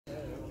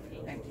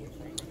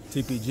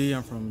TPG,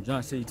 I'm from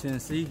Johnson City,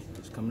 Tennessee.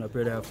 Just coming up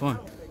here to have fun.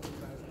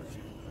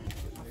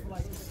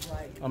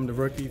 I'm the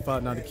rookie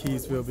fighting out of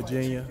Keysville,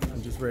 Virginia.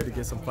 I'm just ready to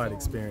get some fight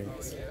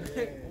experience.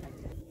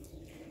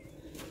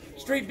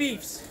 Street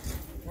Beefs.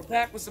 We're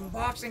back with some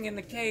boxing in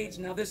the cage.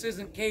 Now this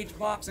isn't cage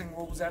boxing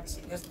rules, that's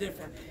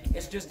different.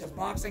 It's just a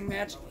boxing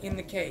match in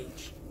the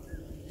cage.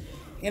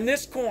 In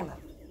this corner,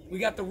 we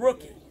got the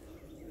rookie.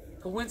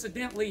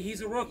 Coincidentally,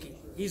 he's a rookie.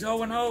 He's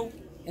 0-0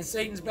 in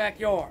Satan's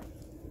backyard.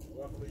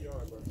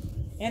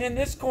 And in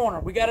this corner,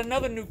 we got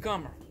another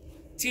newcomer,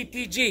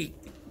 TPG.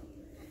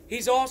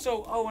 He's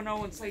also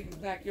 0-0 in Satan's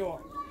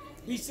backyard.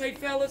 Be safe,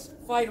 fellas.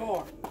 Fight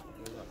hard.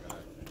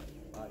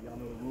 Y'all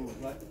know the rules,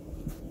 right?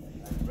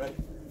 Ready?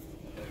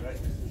 Ready?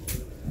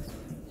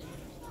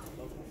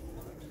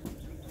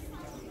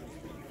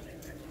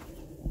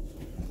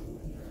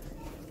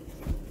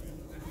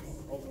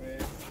 Over, man.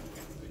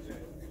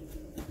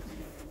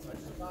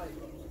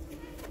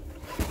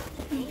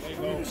 There you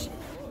go.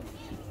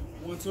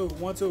 1-2,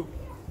 1-2.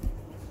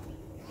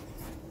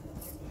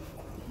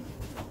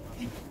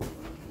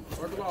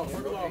 Circle off,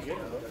 circle off. There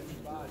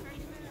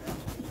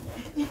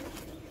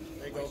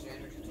you go.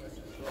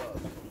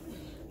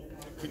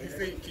 Keep your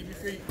feet, keep your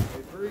feet.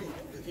 Breathe.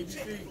 Keep your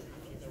feet.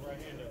 Keep the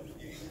right hand up.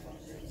 There you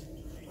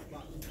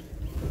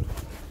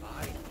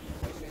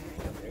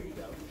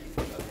go.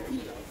 There you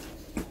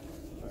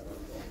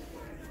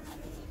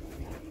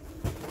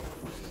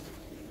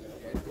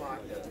go.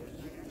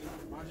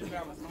 Mind your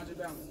balance, mind your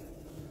balance.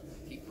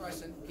 Keep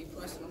pressing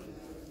them.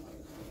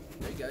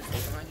 There you go, stay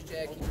behind your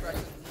tag, keep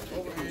pressing.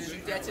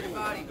 Shoot that to the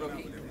body,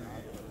 rookie.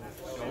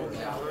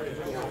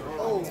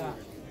 Oh.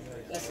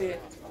 That's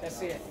it.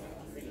 That's it.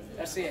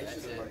 That's it.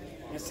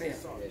 That's it.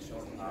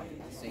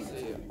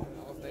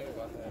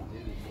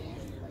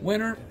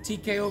 Winner,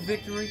 TKO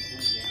victory.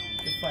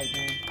 Good fight,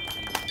 man.